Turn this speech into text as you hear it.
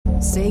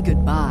Say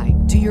goodbye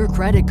to your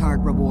credit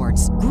card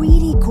rewards.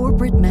 Greedy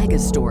corporate mega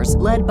stores,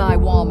 led by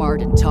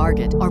Walmart and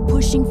Target, are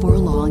pushing for a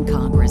law in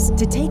Congress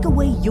to take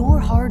away your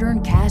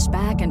hard-earned cash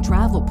back and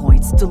travel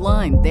points to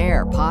line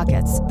their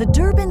pockets. The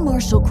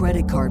Durbin-Marshall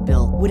credit card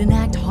bill would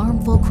enact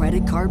harmful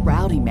credit card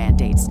routing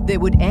mandates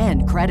that would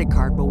end credit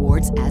card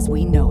rewards as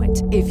we know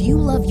it. If you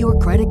love your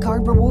credit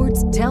card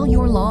rewards, tell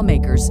your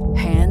lawmakers,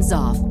 hands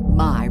off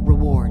my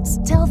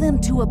rewards. Tell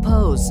them to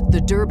oppose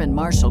the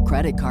Durbin-Marshall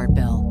credit card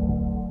bill.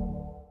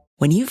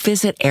 When you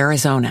visit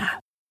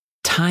Arizona,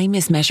 time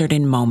is measured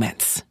in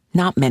moments,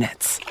 not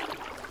minutes.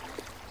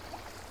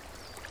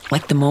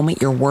 Like the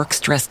moment your work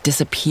stress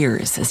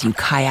disappears as you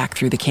kayak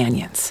through the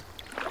canyons.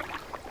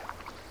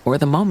 Or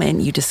the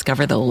moment you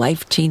discover the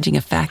life-changing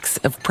effects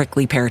of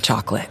prickly pear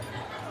chocolate.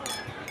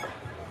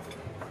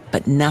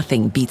 But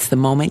nothing beats the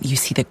moment you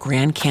see the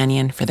Grand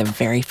Canyon for the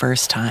very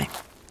first time.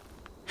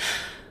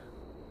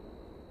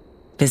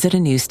 Visit a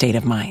new state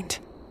of mind.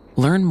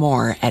 Learn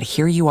more at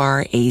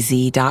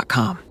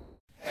hereyouareaz.com.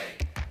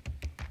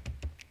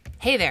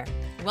 Hey there.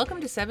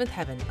 Welcome to Seventh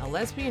Heaven, a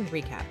lesbian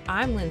recap.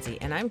 I'm Lindsay,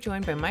 and I'm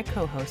joined by my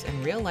co-host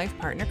and real-life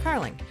partner,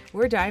 Carling.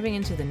 We're diving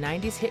into the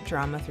 90s hit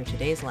drama through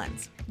today's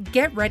lens.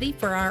 Get ready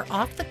for our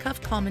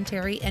off-the-cuff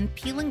commentary and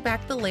peeling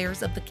back the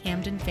layers of the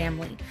Camden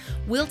family.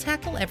 We'll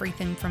tackle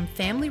everything from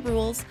family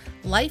rules,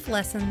 life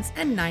lessons,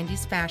 and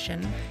 90s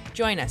fashion.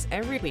 Join us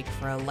every week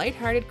for a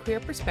lighthearted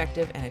queer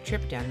perspective and a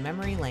trip down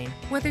memory lane.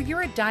 Whether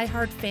you're a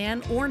diehard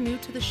fan or new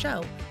to the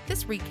show,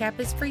 this recap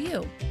is for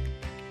you.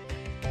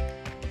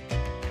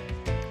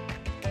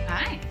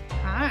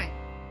 Hi.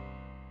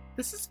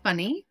 This is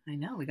funny. I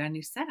know, we got a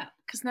new setup.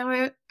 Because now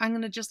I'm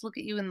going to just look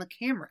at you in the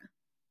camera.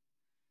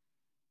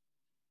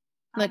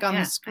 Like on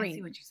the screen. I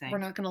see what you're saying. We're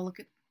not going to look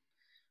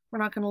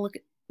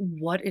at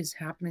what is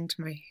happening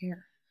to my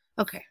hair.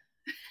 Okay.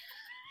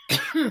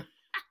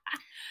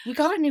 We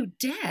got a new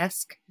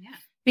desk. Yeah.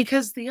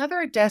 Because the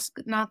other desk,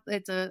 I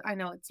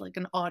know it's like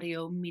an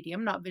audio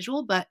medium, not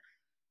visual, but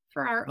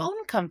for our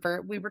own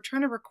comfort, we were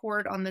trying to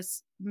record on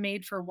this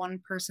made for one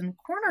person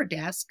corner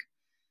desk.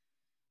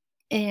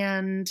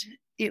 And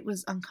it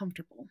was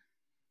uncomfortable.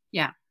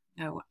 Yeah.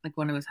 Oh, like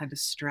one of us had to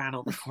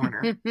straddle the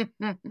corner.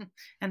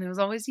 And it was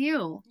always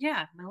you.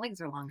 Yeah. My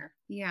legs are longer.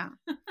 Yeah.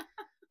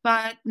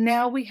 But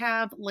now we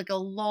have like a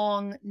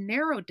long,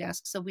 narrow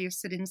desk. So we are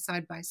sitting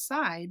side by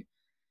side.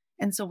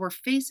 And so we're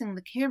facing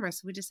the camera.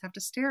 So we just have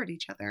to stare at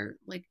each other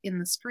like in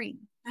the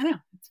screen. I know.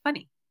 It's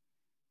funny.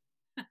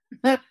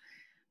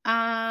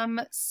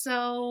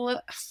 So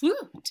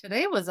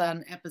today was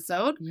an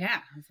episode.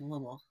 Yeah. It's a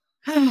little...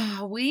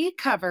 We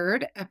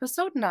covered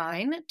episode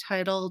 9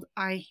 titled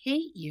I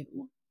Hate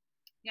You.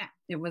 Yeah,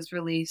 it was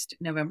released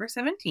November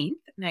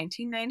 17th,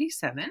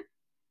 1997,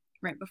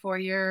 right before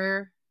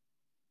your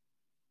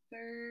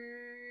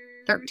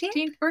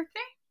 13th birthday.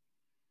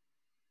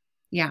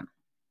 Yeah.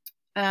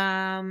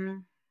 Yeah,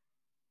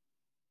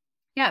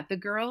 the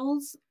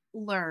girls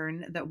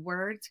learn that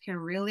words can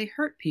really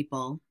hurt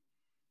people,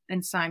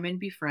 and Simon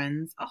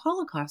befriends a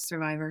Holocaust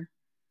survivor.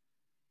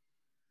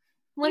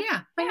 Well,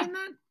 yeah, I mean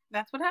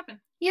that's what happened.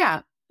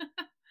 Yeah.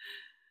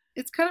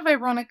 It's kind of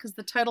ironic because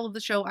the title of the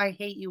show, I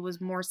Hate You,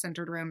 was more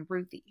centered around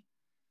Ruthie.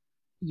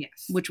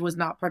 Yes. Which was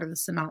not part of the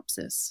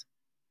synopsis.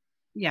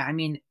 Yeah, I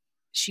mean,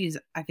 she's,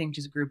 I think,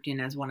 just grouped in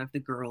as one of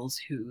the girls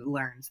who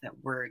learns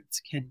that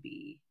words can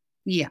be...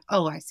 Yeah.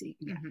 Oh, I see.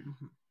 Yeah.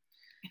 Mm-hmm.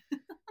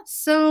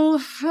 So,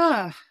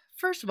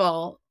 first of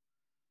all...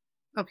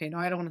 Okay, no,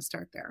 I don't want to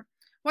start there.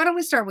 Why don't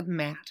we start with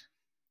Matt?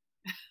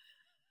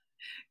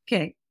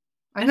 Okay.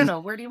 I don't know.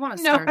 Where do you want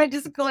to start? No, I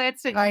just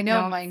glanced at I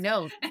know my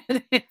note.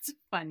 It's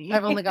funny.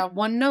 I've only got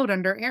one note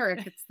under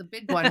Eric. It's the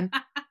big one.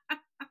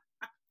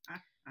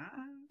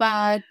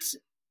 But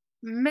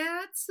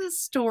Matt's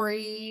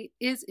story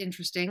is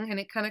interesting, and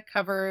it kind of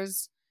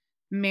covers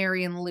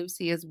Mary and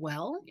Lucy as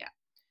well. Yeah.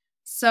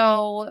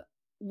 So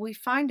we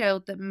find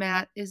out that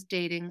Matt is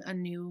dating a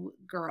new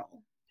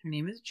girl. Her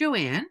name is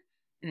Joanne,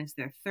 and it's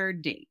their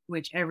third date,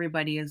 which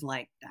everybody is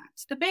like,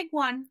 that's the big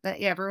one. That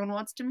everyone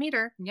wants to meet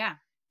her. Yeah.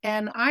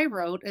 And I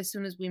wrote, as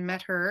soon as we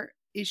met her,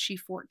 is she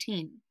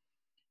 14?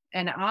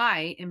 And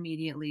I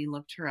immediately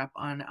looked her up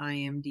on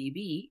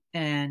IMDb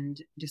and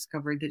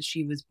discovered that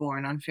she was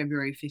born on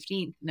February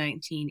 15th,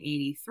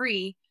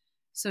 1983.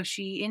 So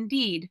she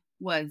indeed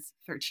was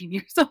 13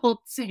 years old,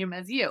 same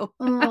as you.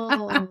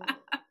 Oh.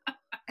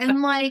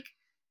 And like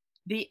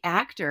the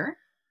actor,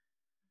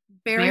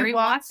 Barry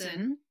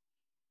Watson.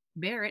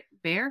 What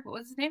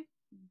was his name?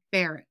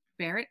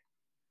 Barrett.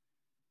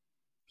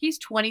 He's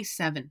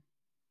 27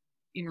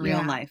 in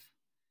real life.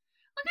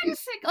 Like, I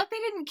just think, like, they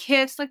didn't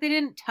kiss, like, they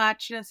didn't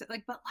touch, But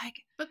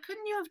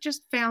couldn't you have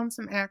just found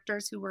some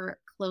actors who were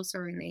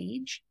closer in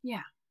age?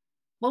 Yeah.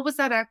 What was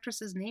that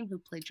actress's name who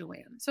played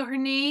Joanne? So her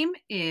name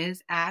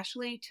is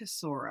Ashley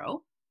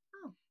Tesoro.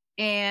 Oh.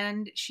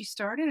 And she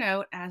started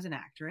out as an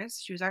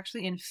actress. She was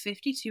actually in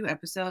 52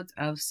 episodes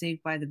of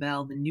Saved by the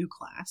Bell, The New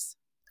Class.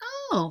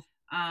 Oh.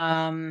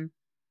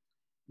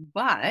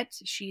 But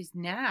she's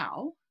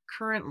now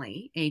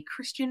currently a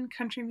Christian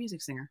country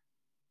music singer.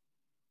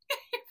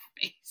 Your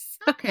face.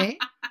 Okay.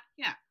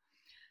 Yeah.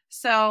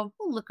 So,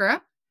 We'll look her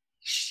up.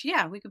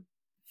 yeah, we could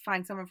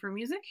find someone for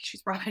music.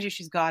 She's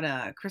got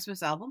a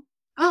Christmas album.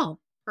 Oh,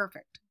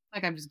 perfect.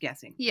 Like, I'm just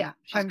guessing. Yeah,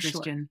 She's I'm sure.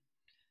 Christian.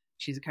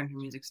 She's a country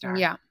music star.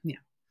 Yeah. Yeah.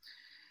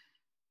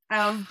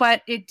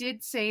 But it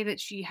did say that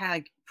she had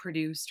like,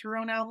 produced her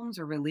own albums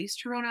or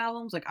released her own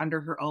albums, like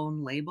under her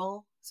own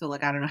label. So,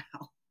 like, I don't know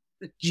how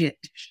legit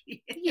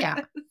she is. Yeah.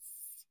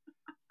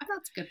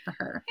 That's good for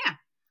her. Yeah.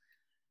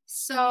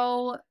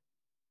 So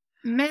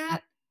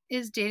Matt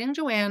is dating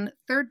Joanne.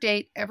 Third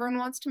date. Everyone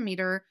wants to meet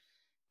her.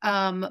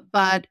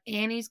 But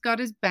Annie's got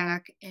his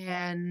back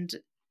and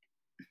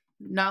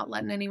not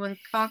letting anyone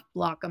cock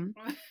block him.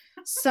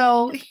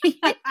 So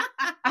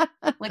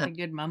Like a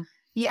good mom.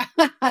 yeah.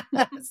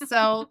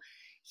 So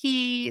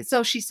she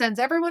sends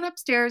everyone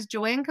upstairs.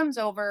 Joanne comes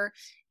over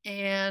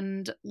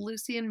and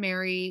Lucy and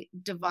Mary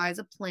devise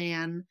a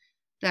plan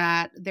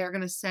that they're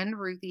going to send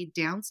Ruthie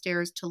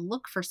downstairs to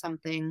look for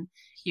something.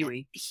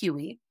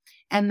 Huey.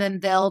 And then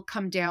they'll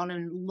come down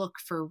and look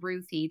for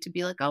Ruthie to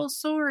be like, oh,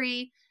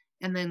 sorry.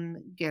 And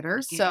then get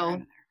her.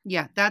 So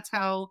yeah, that's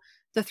how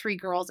the three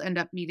girls end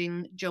up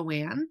meeting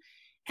Joanne.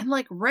 And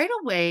like right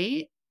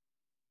away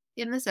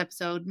in this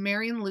episode,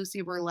 Mary and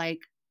Lucy were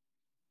like,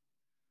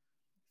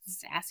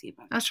 sassy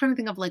about it. I was trying to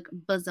think of like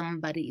bosom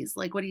buddies.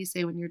 Like, what do you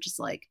say when you're just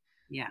like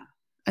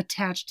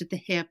attached at the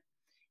hip?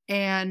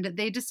 And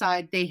they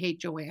decide they hate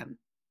Joanne.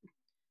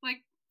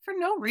 Like for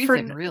no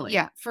reason, really.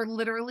 Yeah, for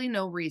literally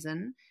no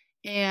reason.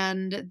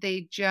 And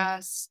they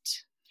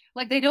just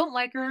like they don't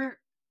like her,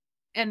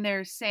 and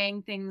they're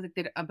saying things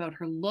like about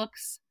her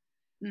looks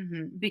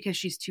because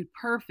she's too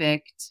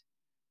perfect.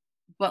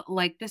 But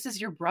like, this is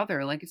your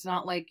brother. Like, it's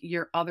not like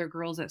your other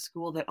girls at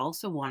school that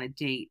also want to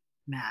date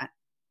Matt.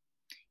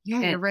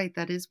 Yeah, you're right.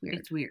 That is weird.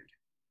 It's weird.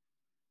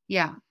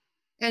 Yeah.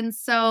 And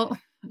so,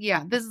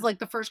 yeah, this is like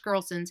the first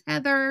girl since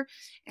Heather.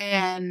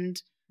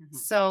 And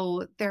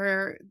so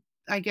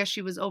I guess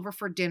she was over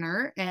for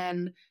dinner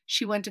and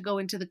she went to go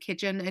into the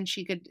kitchen and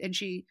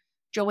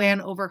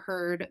Joanne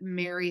overheard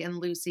Mary and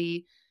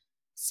Lucy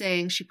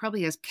saying she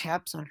probably has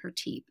caps on her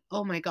teeth.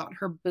 Oh my God,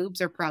 her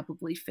boobs are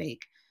probably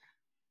fake.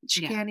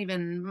 She can't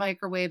even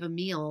microwave a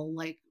meal,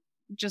 like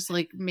just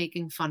like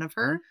making fun of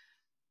her.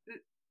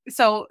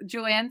 So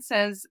Joanne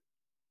says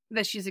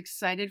that she's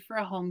excited for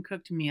a home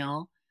cooked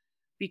meal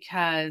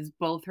because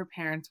both her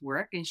parents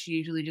work and she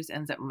usually just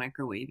ends up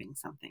microwaving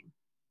something.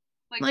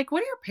 Like what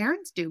do your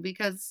parents do?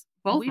 Because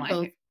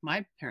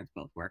my parents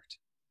both worked.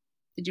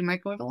 Did you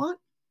microwave a lot?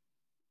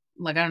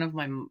 Like, I don't know if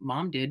my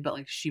mom did, but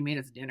like she made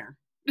us dinner.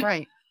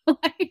 Right.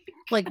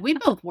 like we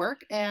both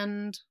work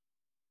and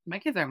my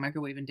kids aren't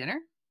microwaving dinner.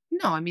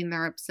 No, I mean,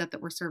 they're upset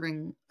that we're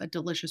serving a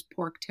delicious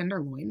pork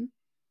tenderloin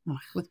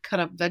with cut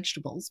up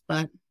vegetables,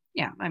 but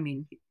yeah, I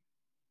mean,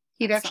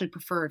 he'd actually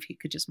prefer if he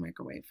could just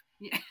microwave.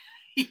 Yeah.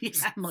 Yes.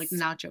 Some like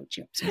nacho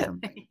chips or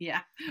something.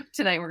 Yeah.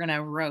 Tonight we're going to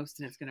have roast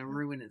and it's going to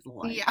ruin his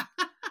life. Yeah.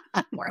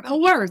 We're the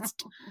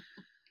worst.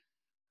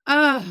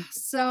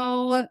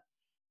 So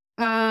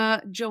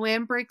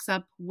Joanne breaks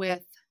up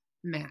with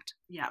Matt.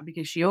 Yeah,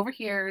 because she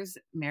overhears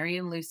Mary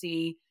and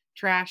Lucy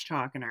trash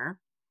talking her.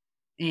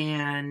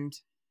 And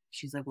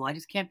she's like, well, I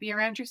just can't be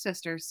around your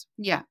sisters.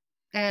 Yeah.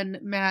 And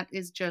Matt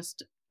is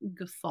just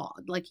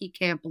guffawed. Like, he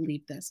can't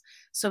believe this.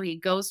 So he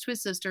goes to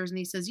his sisters and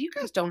he says, you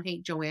guys don't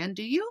hate Joanne,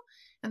 do you?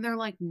 And they're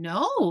like,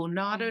 no,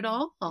 not at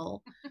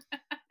all.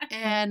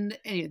 And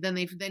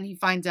anyway, then he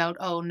finds out,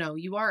 oh, no,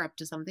 you are up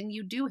to something.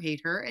 You do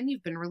hate her and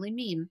you've been really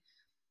mean.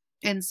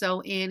 And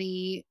so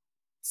Annie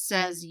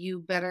says, you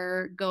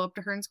better go up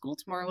to her in school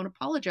tomorrow and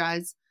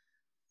apologize.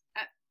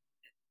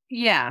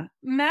 Yeah.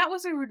 Matt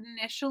was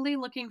initially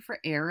looking for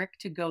Eric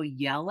to go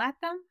yell at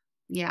them.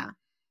 Yeah.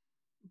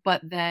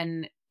 But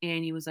then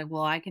Annie was like,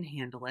 well, I can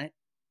handle it.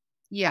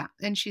 Yeah.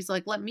 And she's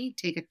like, let me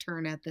take a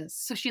turn at this.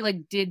 So she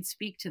like did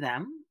speak to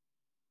them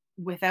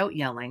without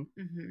yelling.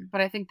 Mm-hmm.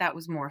 But I think that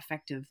was more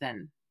effective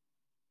than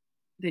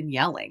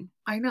yelling.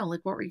 I know. Like,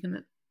 what were you going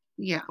to...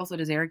 Yeah. Also,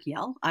 does Eric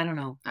yell? I don't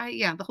know.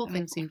 Yeah, the whole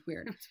thing seemed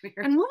weird. It was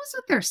weird. And what was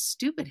with their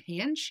stupid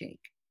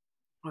handshake?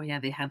 Oh, yeah.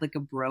 They had like a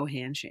bro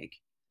handshake.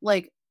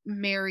 Like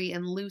Mary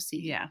and Lucy.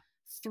 Yeah.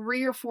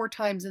 3 or 4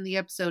 times in the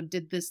episode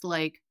did this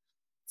like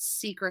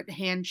secret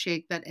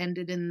handshake that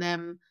ended in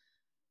them.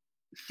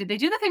 Did they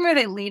do the thing where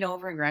they lean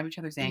over and grab each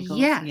other's ankles?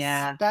 Yes.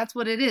 Yeah. That's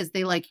what it is.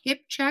 They like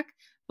hip check,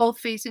 both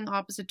facing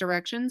opposite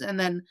directions, and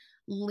then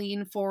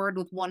lean forward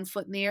with one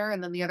foot in the air,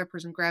 and then the other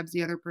person grabs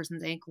the other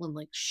person's ankle and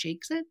like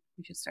shakes it.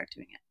 We should start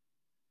doing it.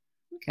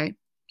 Okay.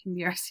 Can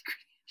be our secret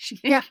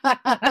handshake.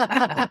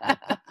 Yeah.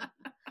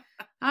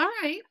 All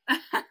right.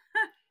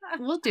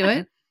 We'll do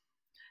it.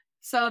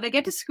 So they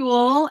get to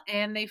school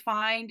and they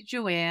find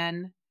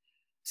Joanne.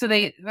 So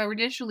they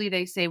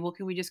say, well,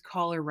 can we just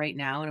call her right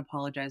now and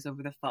apologize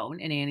over the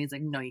phone? And Annie's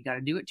like, no, you got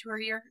to do it to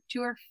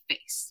her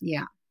face.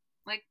 Yeah.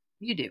 Like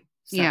you do.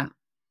 So. Yeah.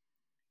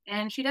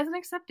 And she doesn't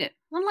accept it.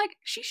 I'm like,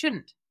 she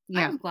shouldn't.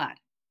 Yeah. I'm glad.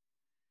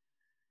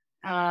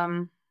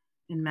 And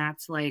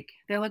Matt's like,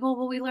 they're like, oh,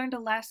 well, we learned a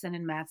lesson.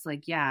 And Matt's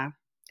like, yeah.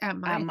 At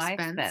my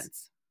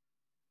expense.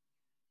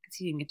 because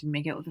he didn't get to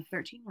make out with a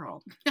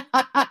 13-year-old.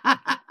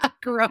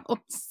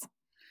 Gross.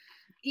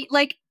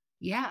 Like,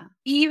 Yeah.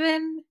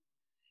 even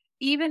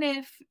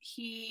if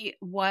he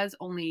was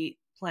only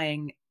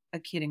playing a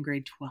kid in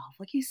grade 12,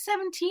 like he's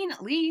 17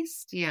 at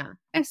least. Yeah.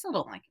 I still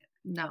don't like it.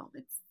 No,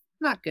 it's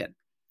not good.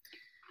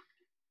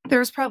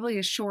 There's probably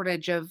a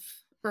shortage of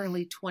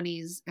early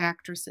 20s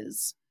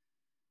actresses.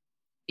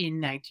 In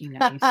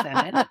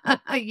 1997.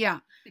 Yeah.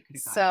 They could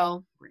have got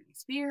So, Britney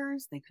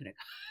Spears. They could have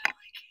got,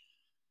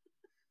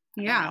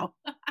 yeah.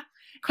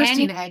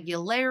 Christina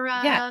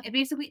Aguilera. Yeah.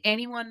 Basically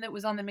anyone that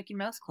was on the Mickey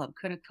Mouse Club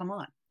could have come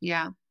on.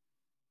 Yeah.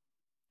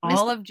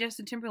 All of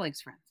Justin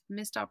Timberlake's friends.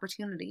 Missed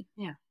opportunity.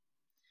 Yeah.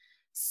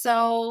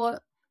 So,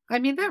 I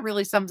mean, that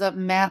really sums up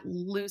Matt,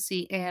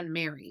 Lucy, and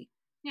Mary.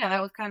 Yeah,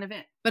 that was kind of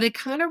it. But it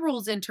kind of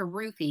rolls into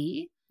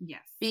Ruthie.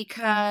 Yes.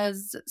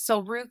 Because, so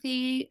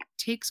Ruthie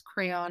takes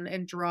crayon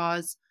and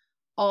draws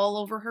all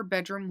over her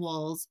bedroom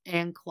walls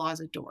and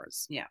closet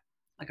doors. Yeah.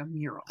 Like a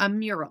mural. A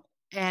mural.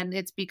 And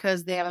it's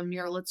because they have a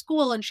mural at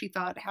school and she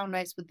thought, how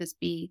nice would this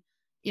be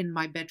in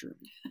my bedroom?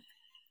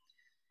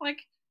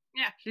 Like,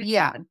 yeah.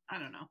 Yeah. I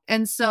don't know.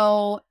 And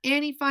so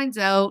Annie finds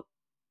out,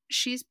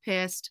 she's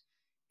pissed,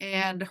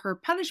 and her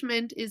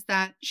punishment is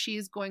that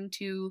she's going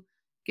to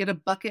get a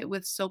bucket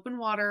with soap and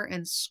water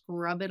and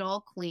scrub it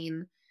all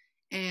clean.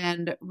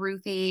 And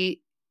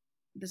Ruthie,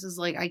 this is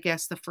like, I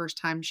guess the first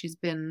time she's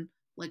been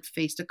like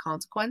faced a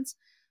consequence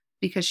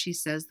because she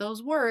says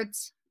those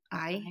words,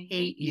 I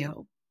hate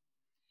you.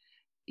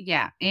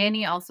 Yeah.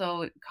 Annie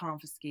also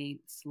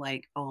confiscates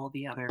like all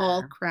the other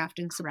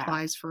crafting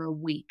supplies for a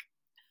week.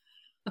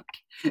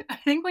 I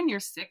think when you're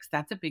 6,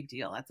 that's a big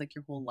deal. That's like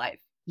your whole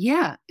life.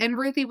 Yeah. And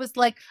Ruthie was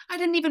like, I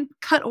didn't even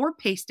cut or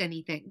paste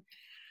anything.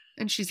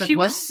 And she's like, she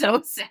what? was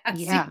so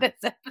sassy this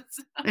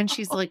episode. And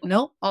she's like,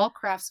 nope, all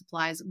craft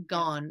supplies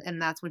gone.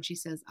 And that's when she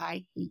says,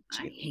 I hate you.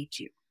 I hate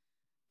you.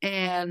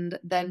 And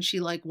then she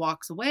like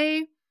walks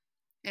away.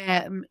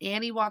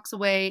 Annie walks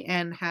away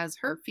and has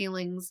hurt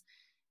feelings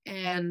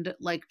and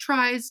like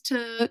tries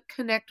to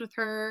connect with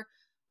her.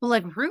 But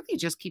like Ruthie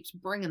just keeps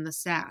bringing the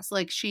sass.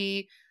 Like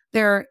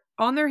they're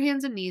on their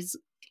hands and knees,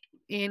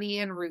 Annie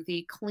and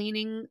Ruthie,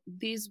 cleaning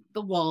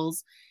the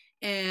walls.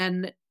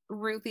 And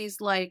Ruthie's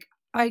like,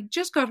 I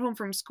just got home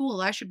from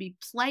school. I should be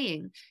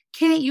playing.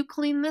 Can't you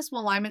clean this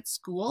while I'm at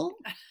school?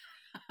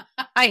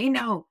 I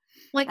know.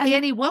 Like,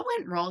 Annie, what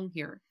went wrong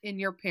here in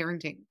your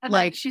parenting?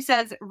 Like she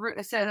says,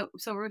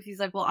 so Ruthie's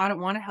like, well, I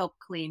don't want to help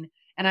clean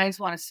and I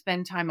just want to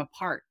spend time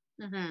apart.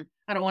 Mm-hmm.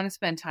 I don't want to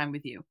spend time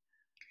with you.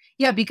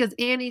 Yeah, because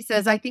Annie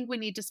says, I think we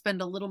need to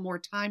spend a little more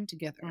time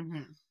together.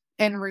 Mm-hmm.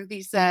 And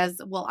Ruthie says,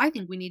 well, I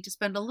think we need to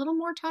spend a little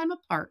more time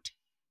apart.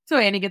 So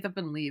Annie gets up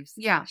and leaves.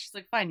 Yeah. She's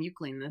like, fine, you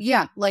clean this.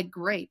 Yeah, like,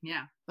 great.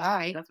 Yeah.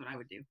 Bye. That's what I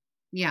would do.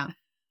 Yeah.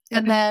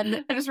 And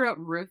then I just wrote,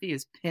 Ruthie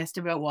is pissed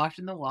about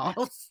washing the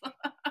walls.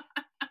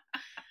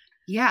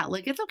 Yeah,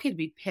 like, it's okay to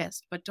be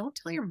pissed, but don't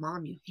tell your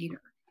mom you hate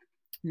her.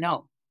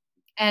 No.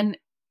 And do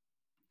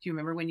you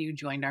remember when you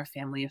joined our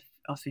family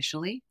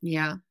officially?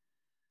 Yeah.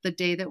 The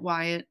day that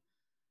Wyatt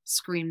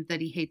screamed that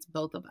he hates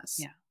both of us.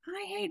 Yeah.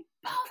 I hate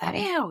both of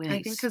you.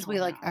 I think because we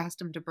like asked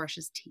him to brush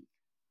his teeth.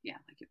 Yeah.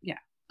 Yeah.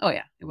 Oh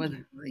yeah. It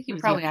wasn't. He You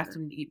was probably younger. asked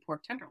him to eat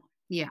pork tenderloin.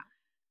 Yeah.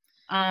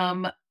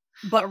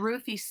 But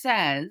Ruthie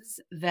says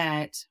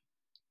that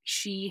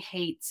she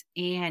hates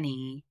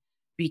Annie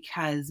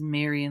because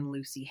Mary and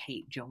Lucy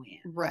hate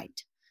Joanne.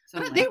 Right. So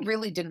But they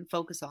really didn't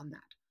focus on that.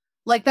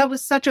 Like, that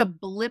was such a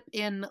blip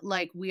in,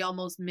 like, we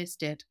almost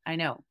missed it. I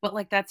know. But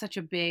like that's such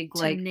a big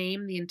To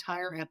name the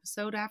entire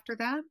episode after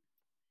that.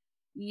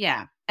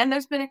 Yeah. And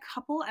there's been a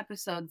couple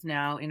episodes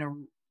now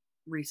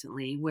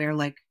recently where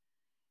like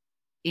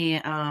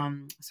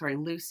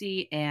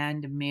Lucy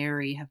and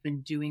Mary have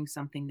been doing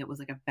something that was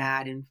like a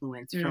bad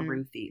influence for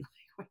Ruthie.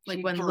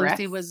 Like when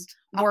Lucy was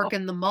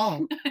working the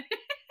mall.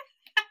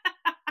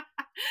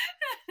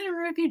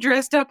 Ruthie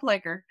dressed up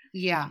like her.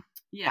 Yeah.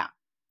 Yeah.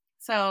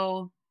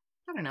 So,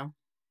 I don't know.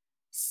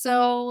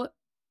 So,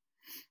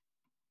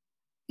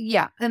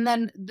 yeah. And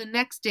then the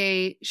next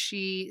day,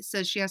 she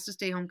says she has to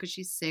stay home because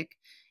she's sick.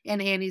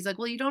 And Annie's like,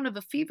 well, you don't have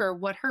a fever.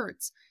 What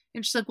hurts?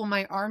 And she's like, well,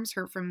 my arms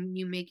hurt from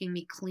you making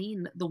me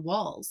clean the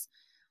walls.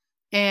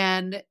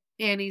 And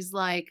Annie's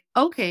like,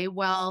 okay,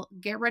 well,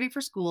 get ready for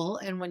school.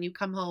 And when you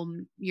come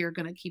home, you're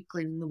going to keep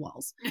cleaning the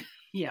walls.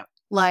 Yeah.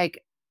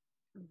 Like,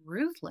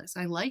 ruthless.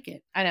 I like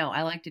it. I know.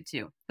 I liked it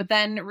too. But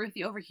then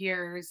Ruthie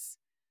overhears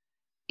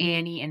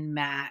Annie and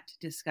Matt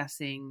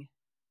discussing.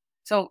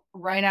 So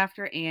right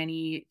after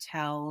Annie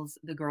tells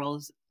the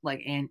girls,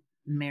 like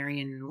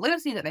Mary and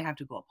Lucy, that they have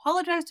to go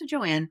apologize to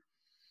Joanne,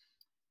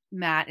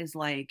 Matt is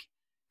like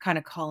kind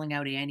of calling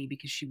out Annie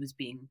because she was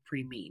being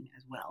pretty mean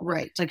as well.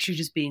 Right. Like she was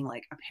just being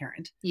like a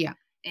parent. Yeah.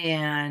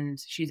 And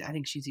I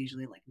think she's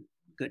usually like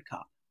good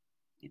cop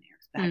in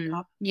Eric's bad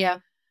cop. Yeah.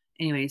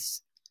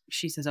 Anyways,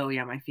 she says, oh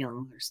yeah, my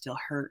feelings are still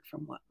hurt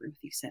from what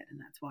Ruthie said.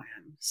 And that's why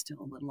I'm still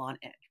a little on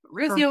edge. But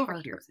Ruthie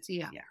overhears it.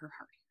 Yeah. Yeah, her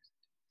heart hears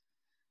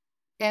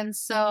it. And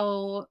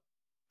so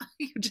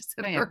you just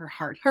said her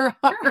heart. Her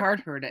heart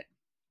heard it.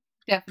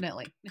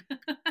 Definitely.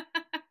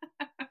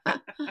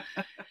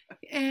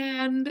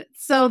 And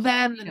so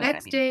then the You know what I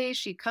next mean. day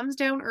she comes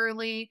down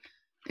early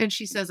and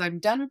she says, I'm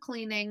done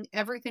cleaning.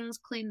 Everything's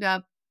cleaned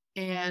up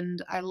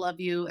and I love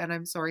you. And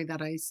I'm sorry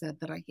that I said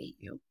that I hate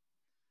you.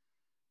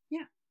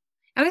 Yeah.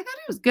 And I thought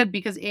it was good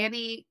because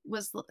Annie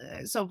was,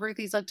 so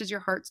Ruthie's like, does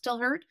your heart still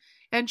hurt?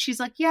 And she's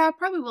like, yeah, it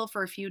probably will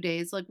for a few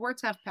days. Like,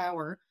 words have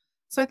power.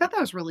 So I thought that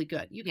was really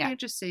good. You Yeah. can't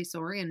just say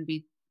sorry and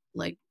be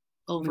like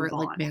over Move it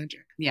like on.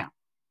 magic. Yeah.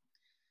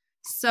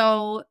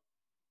 So,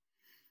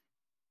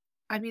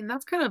 I mean,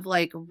 that's kind of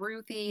like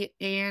Ruthie,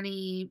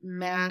 Annie,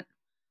 Matt,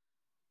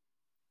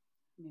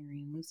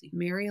 Mary and Lucy.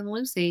 Mary and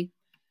Lucy.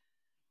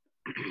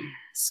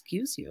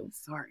 Excuse you.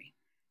 Sorry.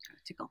 Got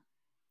a tickle.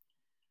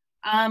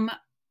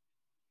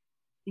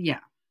 Yeah.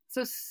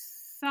 So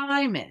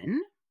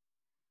Simon,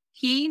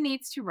 he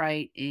needs to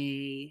write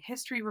a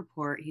history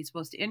report. He's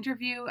supposed to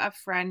interview a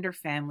friend or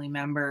family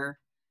member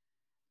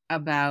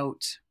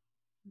about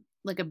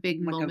Like a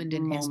big moment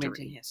in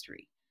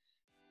history.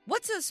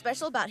 What's so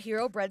special about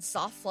Hero Bread's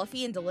soft,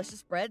 fluffy, and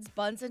delicious breads,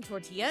 buns, and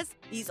tortillas?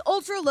 These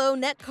ultra-low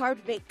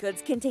net-carb baked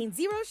goods contain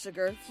zero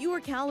sugar, fewer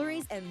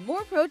calories, and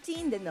more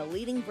protein than the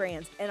leading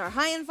brands, and are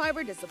high in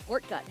fiber to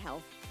support gut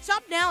health.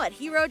 Shop now at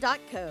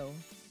hero.co.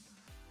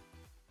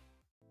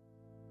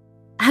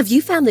 Have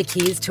you found the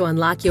keys to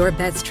unlock your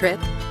best trip?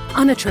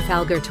 On a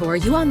Trafalgar tour,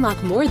 you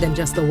unlock more than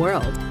just the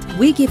world.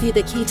 We give you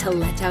the key to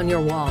let down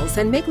your walls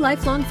and make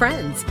lifelong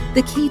friends.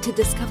 The key to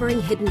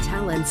discovering hidden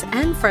talents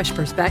and fresh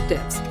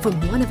perspectives.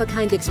 From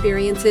one-of-a-kind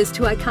experiences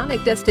to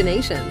iconic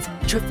destinations,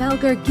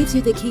 Trafalgar gives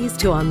you the keys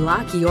to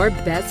unlock your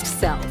best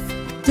self.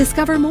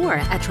 Discover more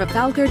at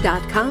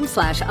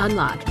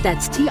trafalgar.com/unlock.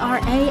 That's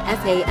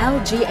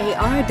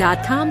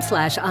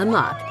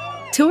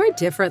TRAFALGAR.com/unlock. Tour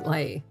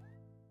differently.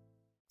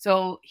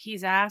 So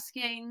he's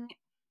asking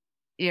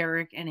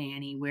Eric and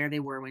Annie where they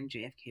were when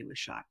JFK was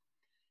shot.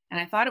 And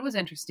I thought it was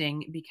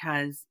interesting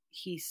because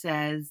he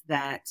says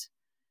that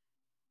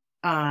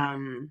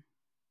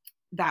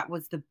that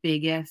was the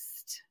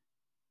biggest,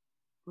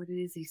 what did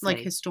he say? Like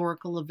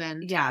historical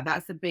event. Yeah,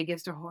 that's the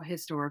biggest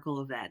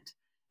historical event.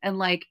 And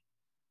like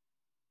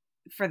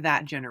for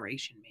that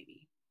generation,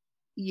 maybe.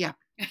 Yeah.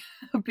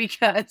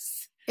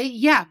 because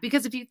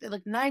because if you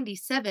like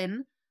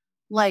 97,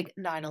 like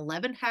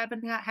 9/11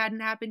 hadn't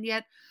happened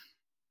yet.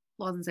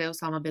 Well, I wasn't say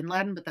Osama bin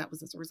Laden, but that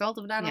was as a result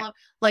of 9/11. Yeah.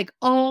 Like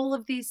all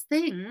of these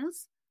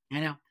things, I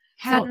know,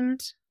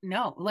 hadn't. So,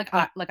 no,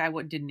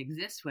 didn't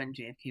exist when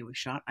JFK was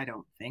shot. I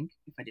don't think.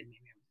 If I did,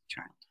 maybe I was a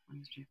child. When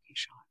was JFK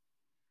shot?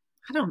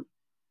 I don't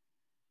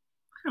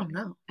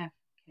know.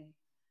 FK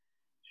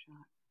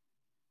shot.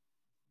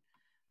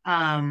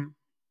 Oh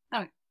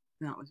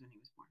no, it was when he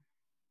was born.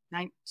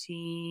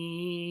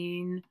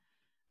 19.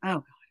 Oh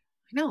God.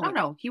 No. Oh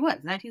no, he was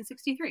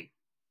 1963.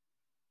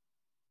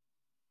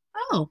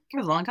 Oh, It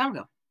was a long time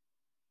ago.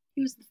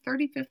 he was the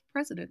 35th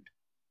president.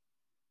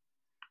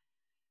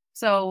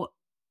 So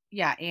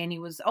yeah, Annie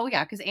was. Oh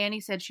yeah, because Annie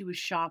said she was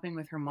shopping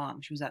with her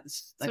mom. She was at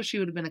this. So she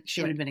would have been a kid.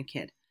 She would have been a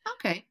kid.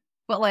 Okay.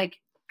 But I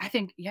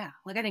think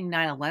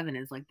 9/11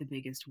 is like the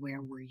biggest.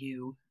 Where were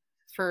you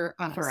For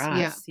us. for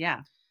us?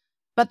 Yeah.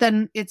 But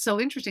then it's so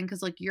interesting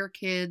because like your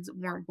kids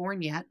weren't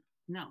born yet.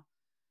 No.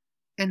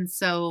 And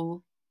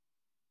so,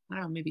 I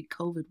don't know, maybe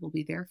COVID will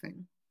be their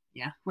thing.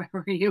 Yeah. Where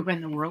were you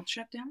when the world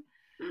shut down?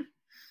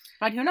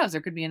 But who knows?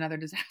 There could be another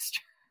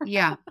disaster.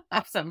 Yeah.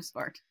 Of some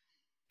sort.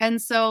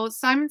 And so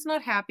Simon's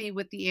not happy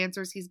with the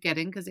answers he's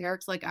getting because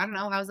Eric's like, I don't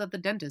know, I was at the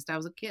dentist. I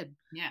was a kid.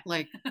 Yeah.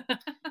 Like,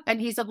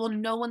 and he's like, well,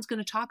 no one's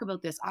going to talk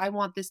about this. I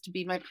want this to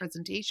be my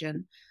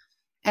presentation.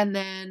 And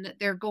then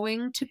they're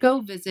going to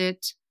go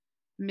visit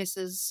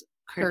Mrs.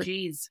 Curd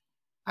cheese.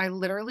 I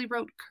literally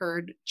wrote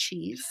curd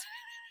cheese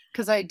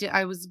because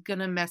I was going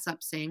to mess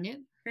up saying it.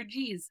 Curd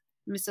cheese.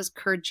 Mrs.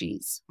 Curd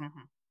cheese.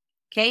 Mm-hmm.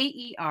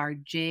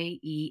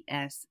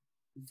 KERJESZ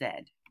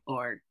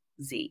or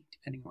Z,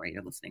 depending where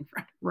you're listening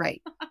from.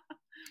 Right.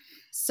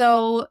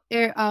 So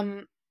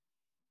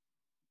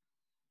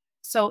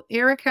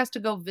Eric has to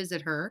go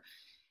visit her,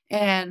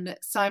 and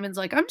Simon's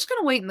like, I'm just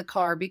going to wait in the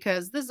car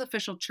because this is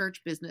official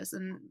church business.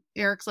 And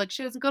Eric's like,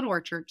 she doesn't go to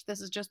our church. This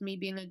is just me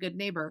being a good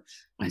neighbor.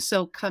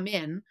 So come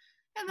in.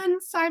 And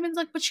then Simon's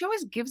like, but she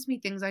always gives me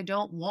things I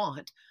don't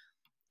want.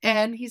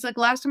 And he's like,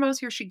 last time I was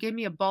here, she gave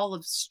me a ball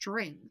of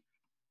string.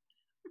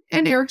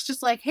 And Eric's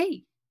just like,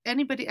 hey,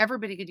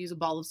 everybody could use a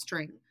ball of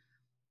string.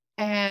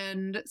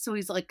 And so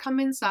he's like, come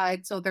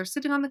inside. So they're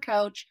sitting on the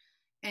couch.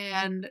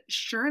 And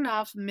sure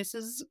enough,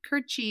 Mrs.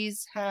 Curd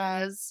Cheese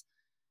has,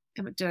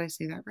 did I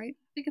say that right?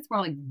 I think it's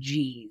more like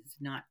G's,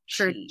 not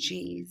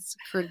cheese.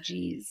 Curd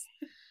cheese.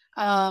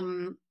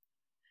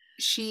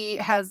 She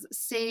has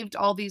saved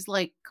all these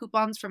like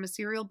coupons from a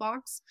cereal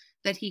box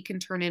that he can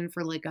turn in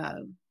for like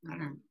a, I don't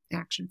know,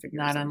 action figure.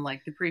 Not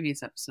unlike the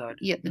previous episode.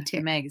 Yeah, the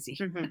magazine.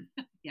 Mm-hmm.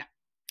 Yeah.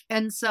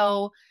 And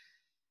so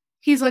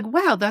he's like,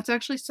 wow, that's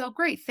actually so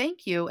great.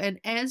 Thank you. And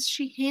as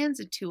she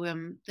hands it to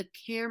him, the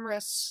camera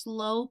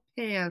slow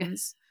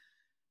pans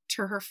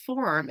to her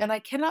forearm. And I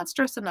cannot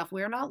stress enough,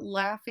 we're not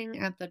laughing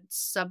at the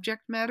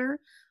subject matter,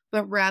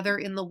 but rather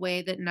in the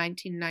way that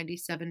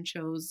 1997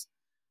 chose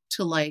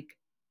to like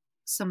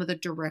some of the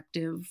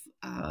directive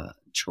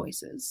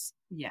choices.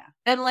 Yeah.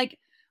 And like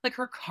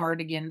her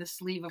cardigan, the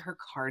sleeve of her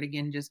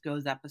cardigan just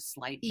goes up a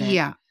slight bit.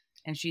 Yeah.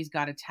 And she's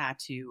got a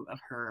tattoo of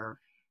her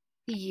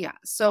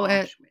So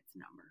Auschwitz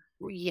number.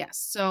 Yes.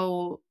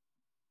 So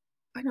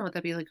I know what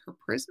that'd be, like her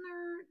prisoner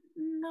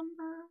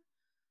number.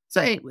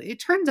 So anyway, it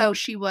turns out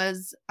she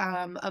was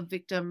a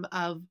victim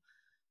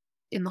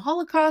in the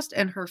Holocaust,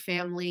 and her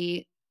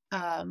family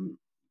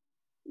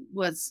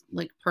was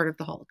like part of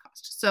the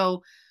Holocaust.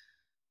 So,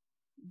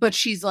 but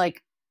she's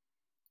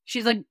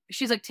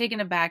taken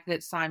aback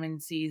that Simon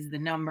sees the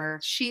number.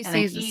 She and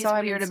sees he's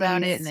Simon weird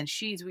about sees- it, and then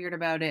she's weird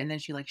about it, and then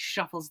she like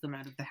shuffles them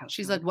out of the house.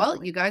 She's really like, "Well,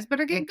 quickly. you guys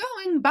better get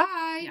going.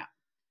 Bye." Yeah.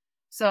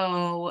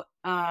 So,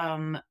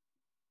 Simon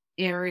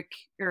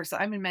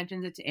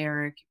mentions it to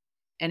Eric,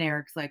 and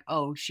Eric's like,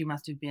 "Oh, she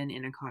must have been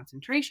in a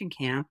concentration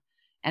camp."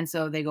 And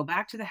so they go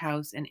back to the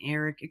house, and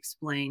Eric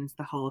explains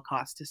the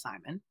Holocaust to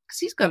Simon. Because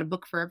he's got a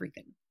book for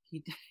everything.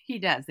 He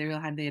does. They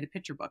had a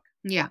picture book.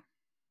 Yeah.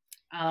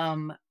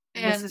 And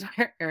this is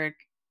where Eric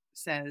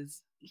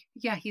says,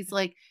 yeah, he's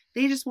like,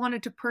 they just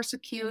wanted to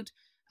persecute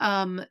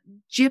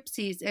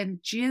gypsies and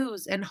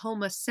Jews and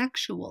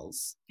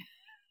homosexuals.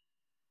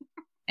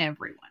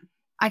 Everyone.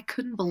 I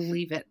couldn't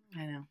believe it.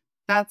 I know.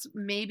 That's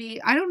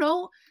maybe, I don't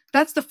know.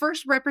 That's the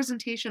first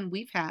representation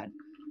we've had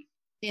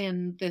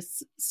in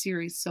this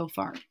series so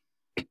far.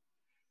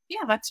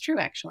 Yeah, that's true,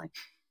 actually.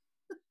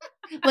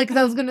 Like,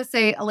 I was going to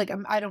say, like,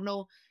 I don't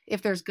know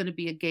if there's going to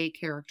be a gay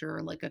character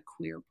or like a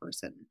queer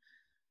person.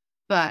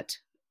 But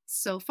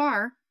so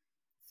far,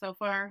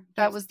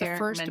 that was the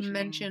first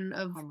mention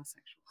of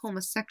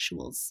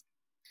homosexuals.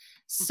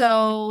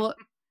 So,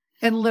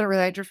 and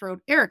literally I just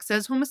wrote, Eric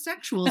says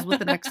homosexuals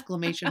with an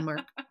exclamation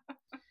mark.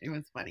 It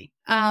was funny.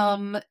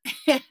 And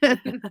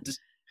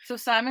so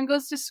Simon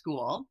goes to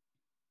school,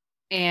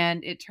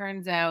 and it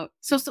turns out.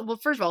 So well,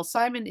 first of all,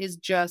 Simon is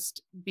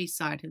just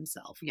beside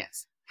himself.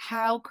 Yes.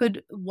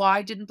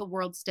 Why didn't the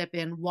world step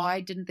in?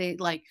 Why didn't they,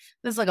 like,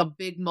 this is like a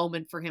big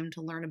moment for him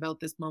to learn about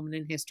this moment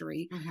in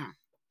history. Mm-hmm.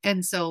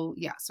 And so,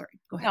 yeah,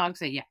 sorry, go ahead. No, I'd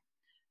say, yeah.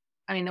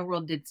 I mean, the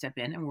world did step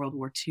in and World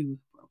War II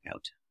broke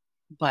out,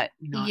 but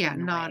not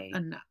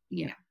enough.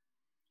 Yeah.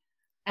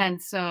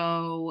 And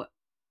so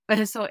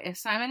if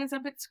Simon is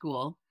up at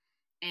school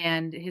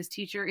and his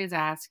teacher is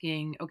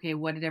asking, okay,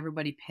 what did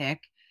everybody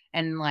pick?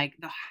 And like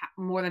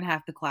more than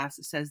half the class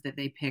says that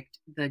they picked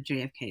the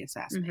JFK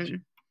assassination.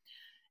 Mm-hmm.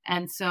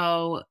 And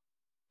so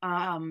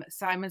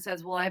Simon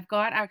says, well, I've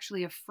got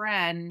actually a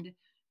friend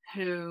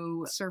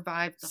who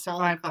survived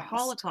the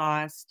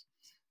Holocaust,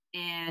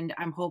 and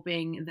I'm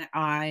hoping that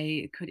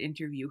I could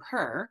interview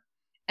her.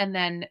 And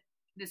then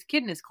this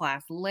kid in his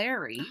class,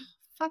 Larry,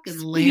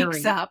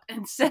 speaks up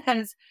and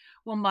says,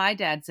 well, my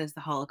dad says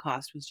the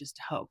Holocaust was just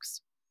a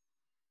hoax.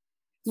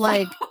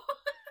 Like,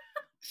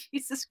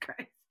 Jesus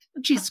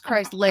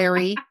Christ,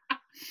 Larry.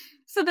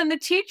 So then the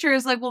teacher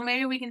is like, well,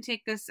 maybe we can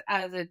take this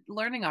as a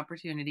learning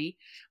opportunity.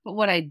 But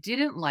what I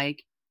didn't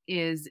like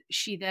is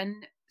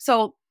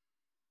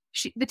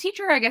the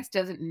teacher, I guess,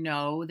 doesn't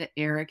know that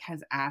Eric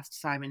has asked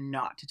Simon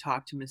not to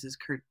talk to Mrs.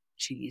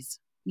 Cheese.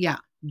 Yeah.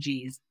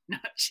 Cheese,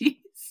 not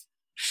cheese,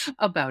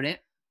 about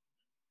it.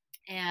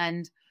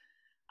 And,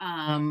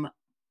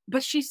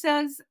 but she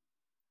says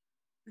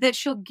that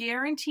she'll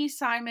guarantee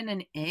Simon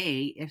an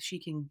A if he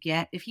can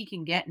get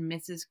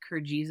Mrs.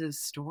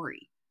 Kurgiz's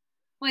story.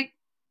 Like,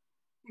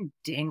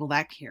 dangle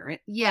that carrot.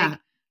 Yeah. Like,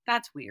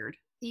 that's weird.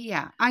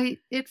 Yeah.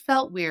 It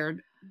felt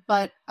weird,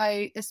 but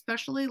I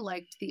especially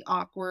liked the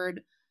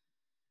awkward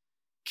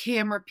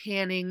camera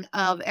panning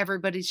of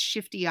everybody's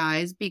shifty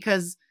eyes,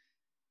 because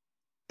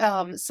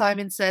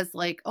Simon says,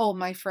 like, oh,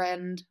 my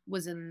friend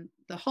was in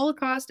the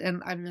Holocaust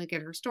and I'm going to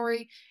get her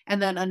story.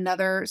 And then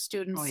another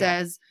student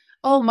says,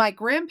 oh, my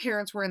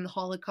grandparents were in the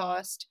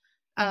Holocaust.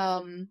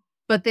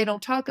 But they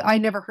don't talk. I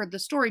never heard the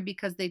story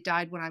because they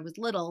died when I was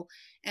little.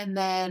 And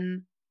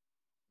then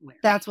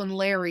that's when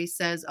Larry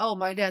says, oh,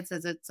 my dad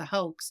says it's a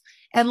hoax.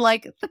 And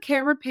like the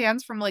camera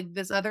pans from like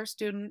this other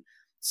student,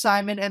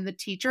 Simon, and the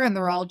teacher, and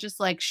they're all just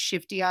like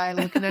shifty eye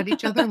looking at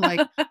each other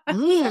like,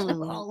 ooh,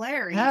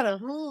 Larry. How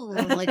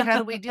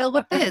do we deal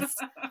with this?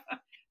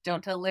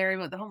 Don't tell Larry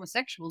about the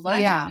homosexuals.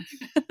 Yeah.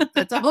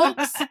 It's a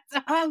hoax.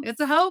 It's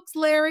a hoax,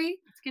 Larry.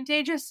 It's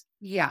contagious.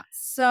 Yeah.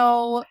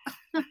 So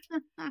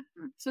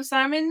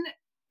Simon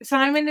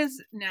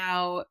is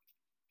now,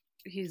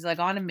 he's like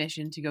on a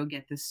mission to go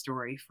get this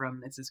story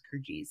from Mrs.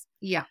 Kurgis.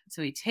 Yeah.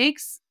 So he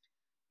takes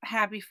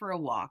Happy for a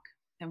walk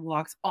and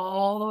walks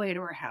all the way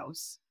to her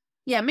house.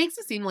 Yeah, it makes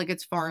it seem like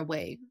it's far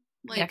away.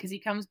 Like, yeah, because he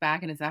comes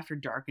back and it's after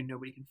dark and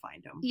nobody can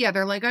find him. Yeah,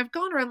 they're like, I've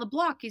gone around the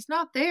block. He's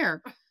not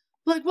there.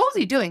 Like, what was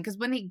he doing? Because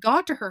when he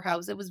got to her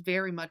house, it was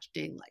very much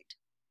daylight.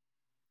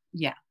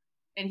 Yeah.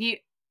 And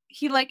he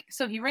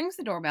rings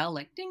the doorbell,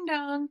 like, ding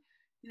dong.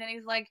 And then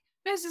he's like,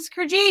 Mrs.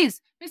 Kurgis,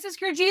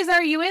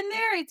 are you in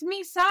there? It's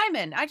me,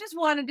 Simon. I just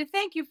wanted to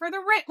thank you for the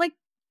ring. Like,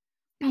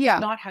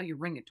 that's not how you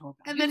ring a doorbell.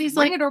 And then he's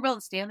ring like, a doorbell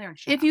and stand there and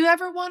shut if up. you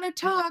ever want to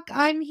talk,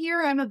 I'm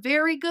here. I'm a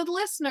very good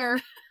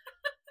listener.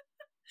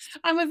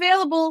 I'm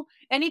available.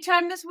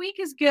 Anytime this week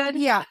is good.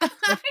 Yeah.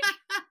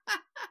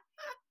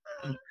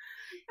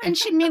 And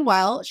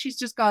meanwhile, she's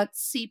just got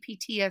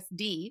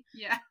CPTSD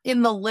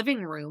in the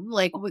living room.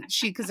 Like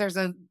because there's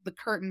the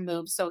curtain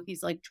moves. So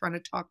he's like trying to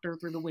talk to her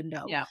through the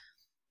window. Yeah.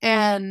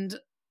 And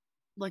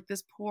like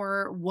this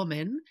poor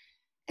woman.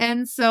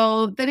 And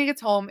so then he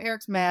gets home.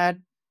 Eric's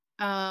mad.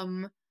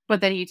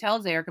 But then he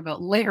tells Eric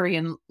about Larry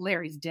and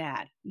Larry's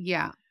dad.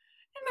 Yeah. And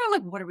they're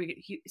like,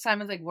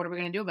 Simon's like, what are we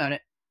going to do about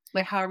it?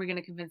 Like, how are we going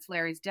to convince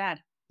Larry's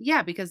dad?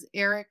 Yeah, because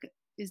Eric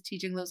is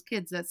teaching those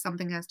kids that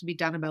something has to be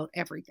done about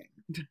everything.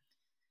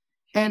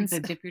 And to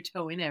dip your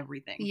toe in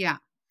everything. Yeah.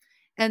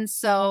 And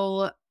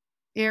so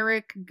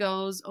Eric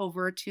goes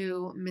over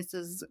to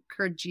Mrs.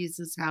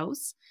 Kurdz's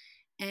house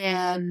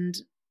and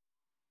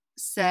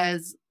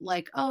says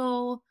like,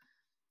 oh,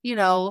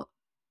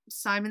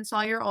 Simon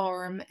saw your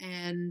arm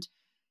and,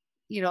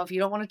 if you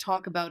don't want to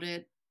talk about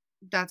it,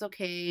 that's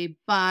okay.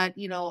 But,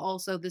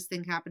 also this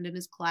thing happened in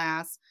his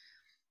class.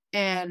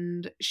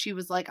 And she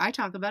was like, I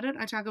talk about it.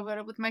 I talk about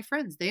it with my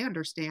friends. They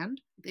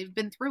understand. They've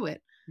been through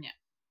it. Yeah.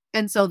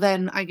 And so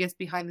then I guess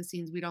behind the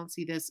scenes, we don't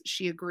see this.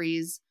 She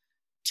agrees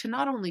to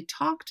not only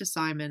talk to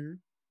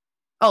Simon.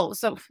 Oh,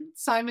 so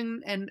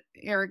Simon and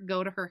Eric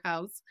go to her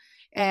house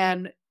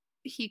and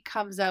he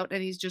comes out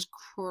and he's just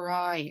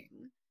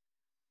crying.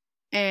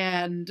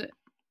 And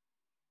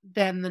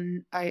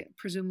then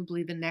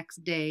presumably the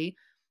next day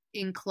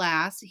in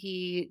class,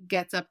 he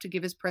gets up to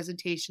give his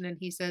presentation and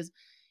he says,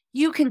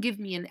 you can give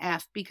me an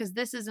F because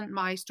this isn't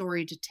my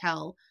story to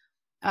tell.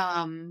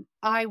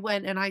 I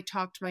went and I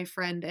talked to my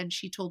friend and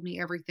she told me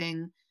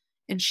everything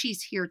and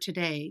she's here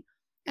today.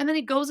 And then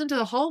he goes into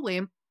the hallway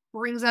and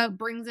brings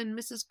in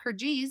Mrs.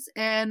 Kurdz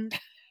and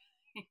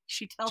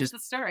she tells the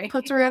story.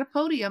 Puts her at a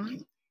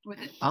podium.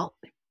 Oh.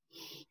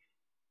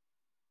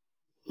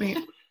 Wait,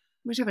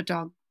 we should have a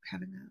dog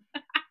having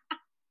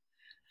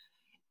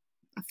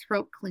a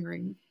throat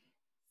clearing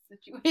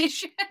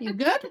situation. You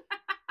good?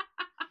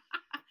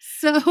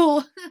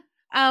 So,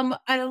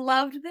 I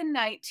loved the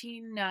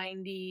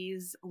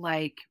 1990s,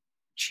 like,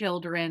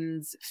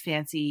 children's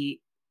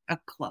fancy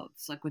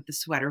clothes, like with the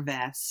sweater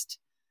vest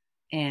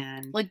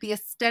and like the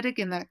aesthetic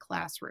in that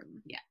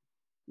classroom. Yeah.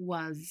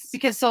 Was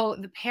because so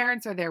the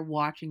parents are there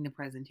watching the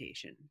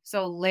presentation.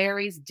 So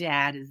Larry's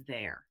dad is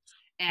there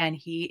and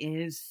he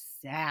is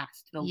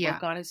sassed. The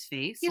look on his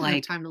face. You don't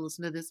have time to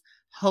listen to this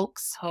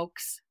hoax.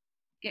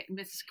 Get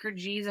Mrs.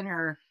 Kurdz's and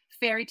her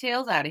fairy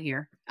tales out of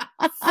here.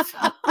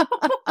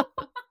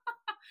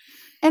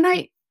 And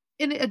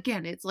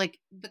again, it's like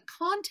the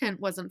content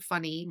wasn't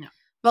funny, no.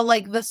 But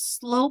like the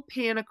slow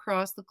pan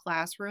across the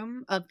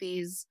classroom of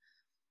these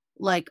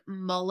like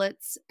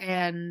mullets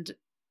and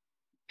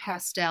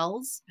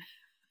pastels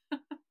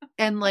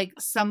and like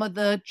some of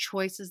the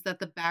choices that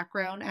the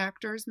background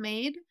actors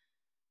made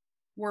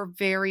were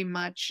very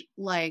much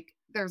like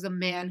there's a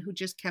man who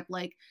just kept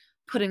like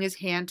putting his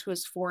hand to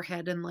his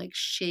forehead and like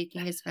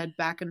shaking his head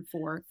back and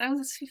forth. That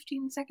was his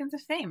 15 seconds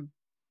of fame.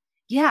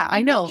 Yeah,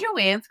 I know.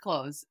 Joanne's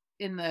clothes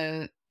in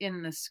the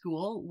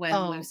school when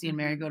Lucy and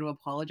Mary go to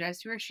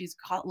apologize to her, she's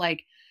caught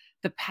like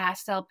the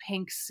pastel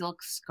pink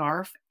silk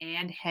scarf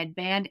and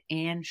headband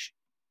and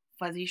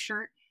fuzzy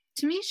shirt.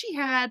 To me, she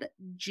had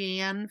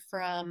Jan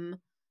from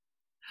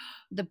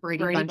the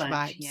Brady Bunch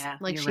vibes. Yeah,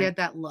 like she had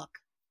that look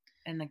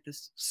and like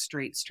this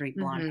straight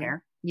blonde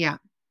hair. Yeah.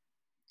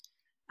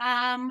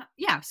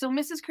 So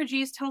Mrs.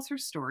 Kurdz tells her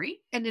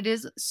story. And it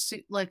is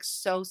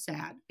so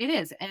sad. It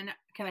is. And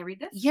can I read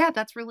this? Yeah,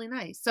 that's really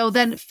nice. So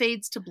then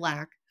fades to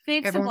black.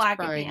 Everyone's to black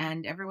crying. At the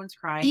end. Everyone's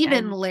crying.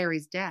 Even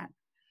Larry's dad.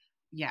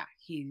 Yeah.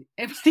 He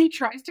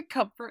tries to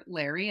comfort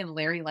Larry and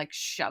Larry like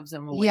shoves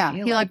him away. Yeah.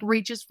 He like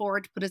reaches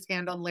forward to put his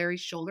hand on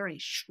Larry's shoulder and he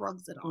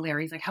shrugs it off.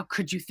 Larry's like, how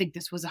could you think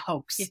this was a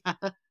hoax? Yeah.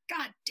 God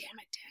damn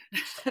it,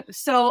 Dad.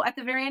 So at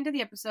the very end of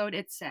the episode,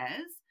 it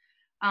says,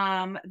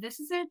 this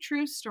is a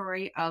true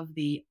story of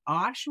the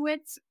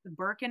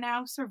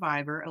Auschwitz-Birkenau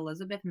survivor,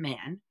 Elizabeth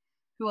Mann,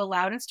 who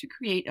allowed us to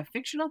create a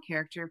fictional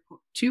character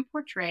to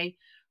portray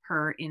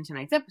her in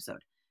tonight's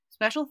episode.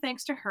 Special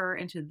thanks to her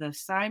and to the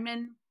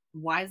Simon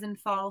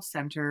Wiesenthal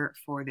Center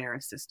for their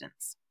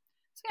assistance.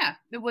 So yeah,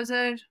 it was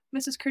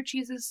Mrs.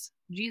 Kurdz's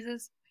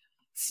Jesus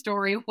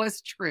story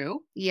was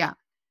true. Yeah.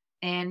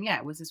 And yeah,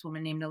 it was this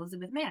woman named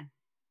Elizabeth Mann.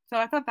 So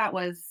I thought that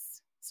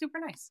was super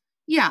nice.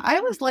 Yeah, I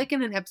always like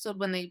in an episode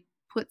when they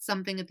put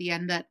something at the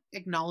end that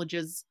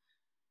acknowledges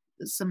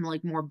some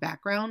like more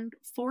background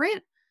for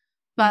it.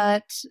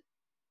 But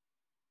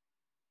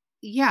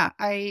yeah,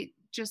 it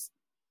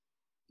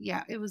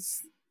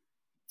was,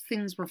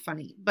 things were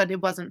funny, but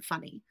it wasn't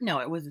funny. No,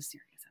 it was a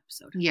serious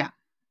episode. Yeah.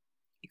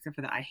 Except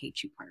for the I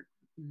hate you part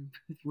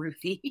with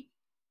Ruthie.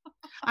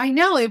 I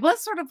know, it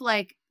was sort of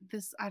like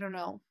this, I don't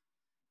know,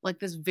 like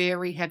this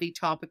very heavy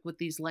topic with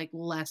these like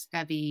less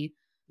heavy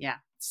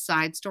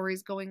side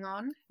stories going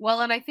on.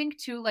 Well, and I think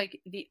too,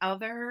 like the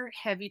other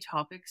heavy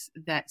topics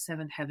that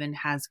Seventh Heaven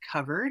has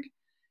covered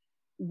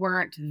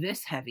weren't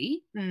this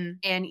heavy.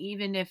 And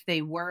even if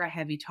they were a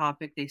heavy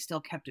topic, they still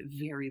kept it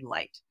very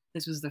light.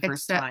 This was the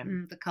first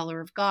time. The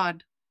Color of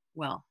God.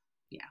 Well,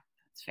 yeah.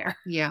 That's fair.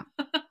 Yeah.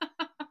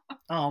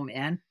 Oh,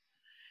 man.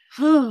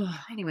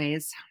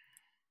 Anyways.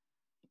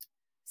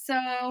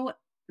 So,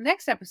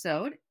 next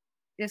episode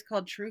is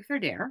called Truth or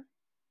Dare.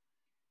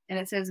 And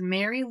it says,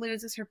 Mary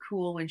loses her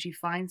cool when she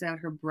finds out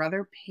her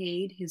brother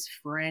paid his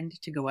friend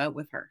to go out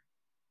with her.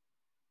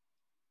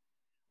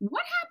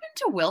 What happened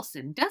to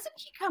Wilson? Doesn't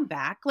he come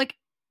back? Like,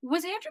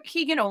 was Andrew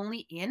Keegan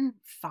only in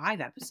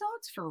 5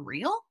 episodes for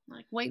real?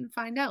 Like, wait and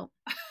find out.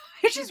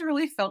 I just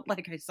really felt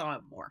like I saw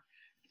him more.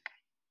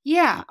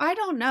 Yeah, I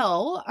don't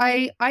know.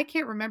 I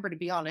can't remember, to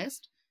be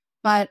honest.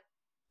 But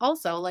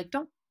also, like,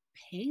 don't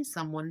pay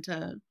someone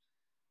to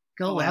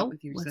go out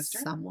with your sister?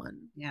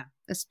 Someone. Yeah.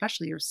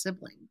 Especially your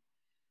sibling.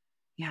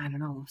 Yeah, I don't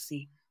know. We'll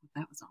see what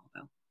that was all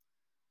about.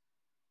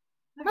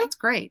 Okay. That's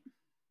great.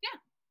 Yeah.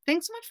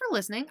 Thanks so much for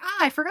listening.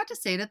 I forgot to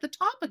say it at the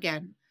top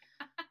again.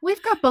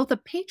 We've got both a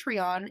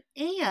Patreon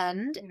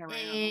and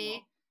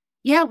a...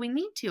 Yeah, we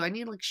need to. I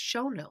need like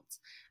show notes.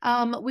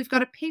 We've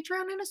got a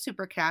Patreon and a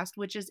Supercast,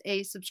 which is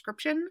a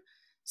subscription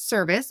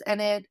service, and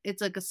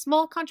it's like a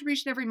small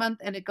contribution every month,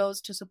 and it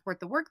goes to support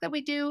the work that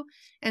we do.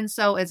 And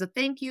so as a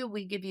thank you,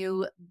 we give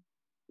you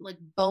like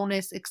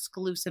bonus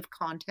exclusive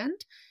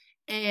content.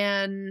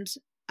 And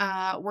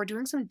we're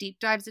doing some deep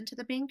dives into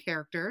the main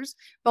characters,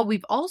 but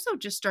we've also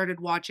just started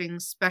watching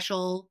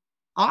Special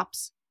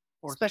Ops,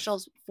 Special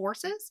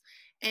Forces,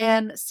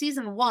 and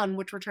season 1,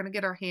 which we're trying to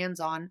get our hands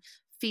on,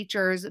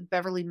 features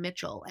Beverly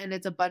Mitchell, and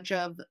it's a bunch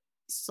of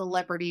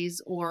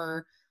celebrities,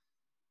 or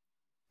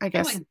I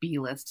guess like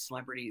B-list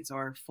celebrities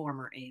or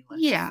former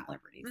A-list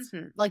celebrities.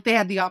 Mm-hmm. Like they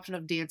had the option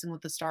of Dancing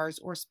with the Stars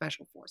or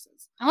Special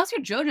Forces. Unless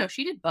you're JoJo,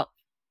 she did both.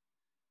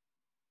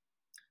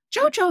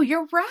 JoJo,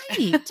 you're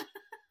right.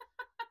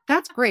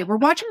 That's great. We're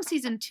watching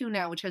season 2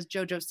 now, which has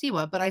JoJo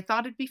Siwa, but I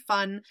thought it'd be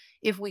fun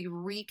if we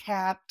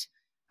recapped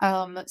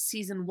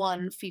season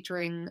 1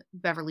 featuring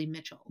Beverly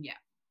Mitchell. Yeah.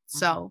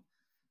 So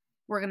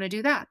we're going to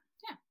do that.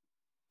 Yeah.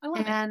 I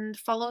love it. And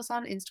follow us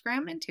on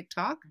Instagram and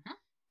TikTok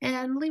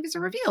and leave us a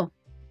review.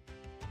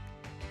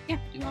 Yeah,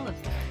 do all of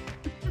that.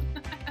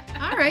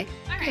 All right.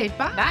 Okay,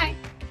 bye. Bye.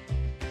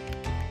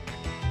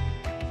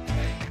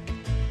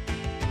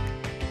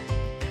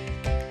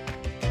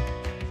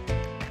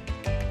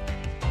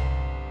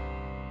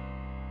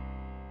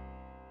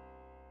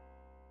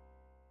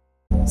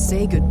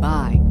 Say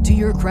goodbye to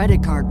your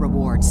credit card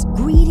rewards.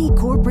 Greedy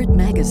corporate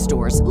mega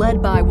stores, led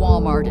by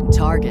Walmart and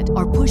Target,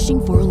 are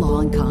pushing for a law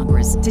in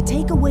Congress to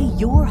take away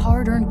your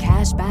hard-earned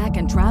cash back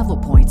and travel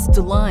points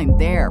to line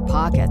their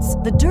pockets.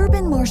 The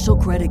Durbin-Marshall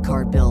credit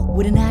card bill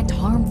would enact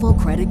harmful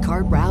credit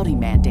card routing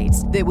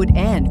mandates that would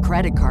end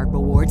credit card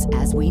rewards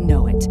as we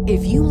know it.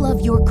 If you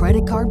love your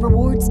credit card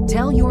rewards,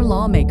 tell your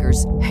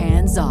lawmakers,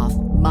 hands off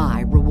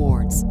my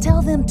rewards.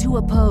 Tell them to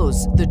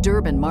oppose the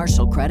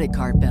Durbin-Marshall credit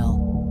card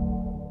bill.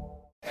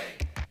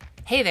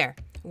 Hey there!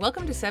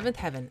 Welcome to Seventh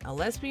Heaven, a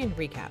lesbian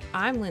recap.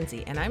 I'm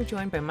Lindsay, and I'm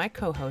joined by my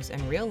co-host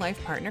and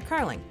real-life partner,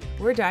 Carling.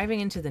 We're diving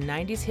into the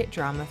 90s hit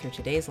drama through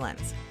today's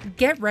lens.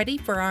 Get ready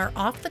for our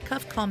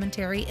off-the-cuff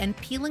commentary and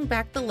peeling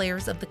back the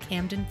layers of the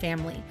Camden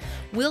family.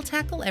 We'll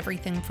tackle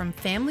everything from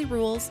family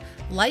rules,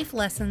 life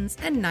lessons,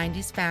 and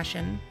 90s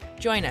fashion.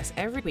 Join us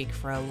every week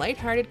for a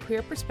lighthearted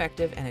queer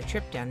perspective and a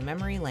trip down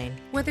memory lane.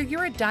 Whether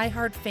you're a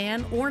diehard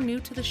fan or new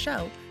to the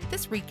show,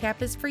 this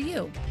recap is for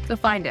you. So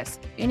find us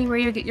anywhere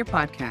you get your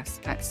podcasts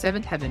at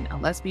Seventh Heaven, a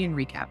lesbian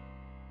recap.